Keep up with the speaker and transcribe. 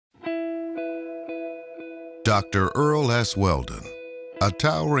Dr. Earl S. Weldon, a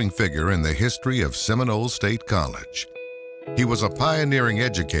towering figure in the history of Seminole State College. He was a pioneering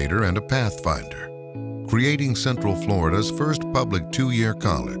educator and a Pathfinder, creating Central Florida's first public two-year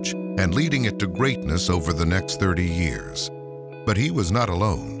college and leading it to greatness over the next 30 years. But he was not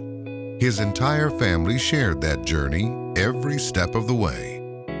alone. His entire family shared that journey every step of the way.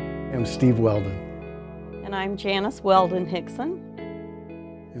 I'm Steve Weldon. And I'm Janice Weldon Hickson.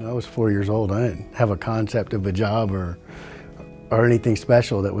 I was 4 years old. I didn't have a concept of a job or anything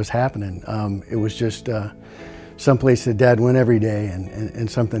special that was happening. It was just someplace that Dad went every day and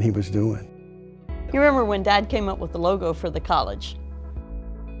something he was doing. You remember when Dad came up with the logo for the college?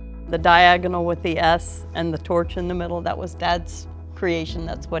 The diagonal with the S and the torch in the middle, that was Dad's creation.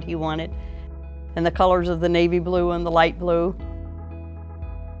 That's what he wanted. And the colors of the navy blue and the light blue.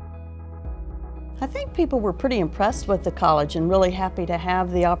 I think people were pretty impressed with the college and really happy to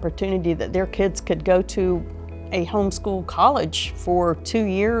have the opportunity that their kids could go to a homeschool college for 2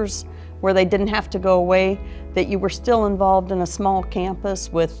 years where they didn't have to go away, that you were still involved in a small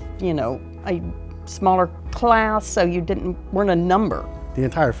campus with, a smaller class, so you weren't a number. The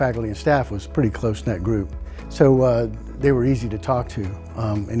entire faculty and staff was a pretty close-knit group, so they were easy to talk to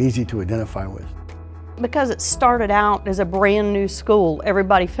and easy to identify with. Because it started out as a brand new school,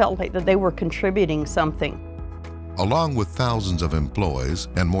 everybody felt like that they were contributing something. Along with thousands of employees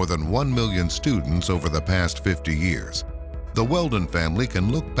and more than 1 million students over the past 50 years, the Weldon family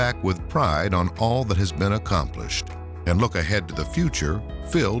can look back with pride on all that has been accomplished and look ahead to the future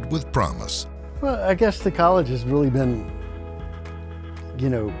filled with promise. Well, I guess the college has really been,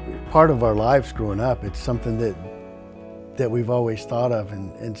 part of our lives growing up. It's something that we've always thought of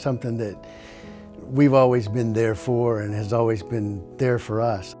and something that we've always been there for and has always been there for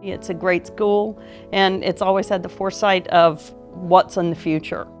us. It's a great school, and it's always had the foresight of what's in the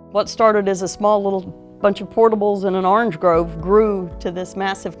future. What started as a small little bunch of portables in an orange grove grew to this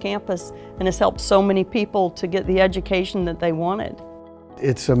massive campus and has helped so many people to get the education that they wanted.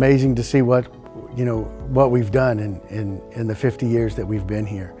 It's amazing to see what we've done in the 50 years that we've been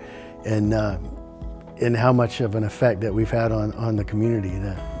here, and how much of an effect that we've had on the community,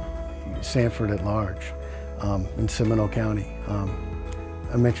 Sanford at large, in Seminole County.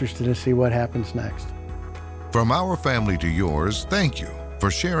 I'm interested to see what happens next. From our family to yours, thank you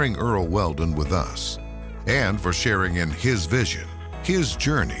for sharing Earl Weldon with us and for sharing in his vision, his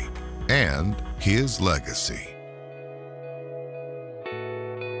journey, and his legacy.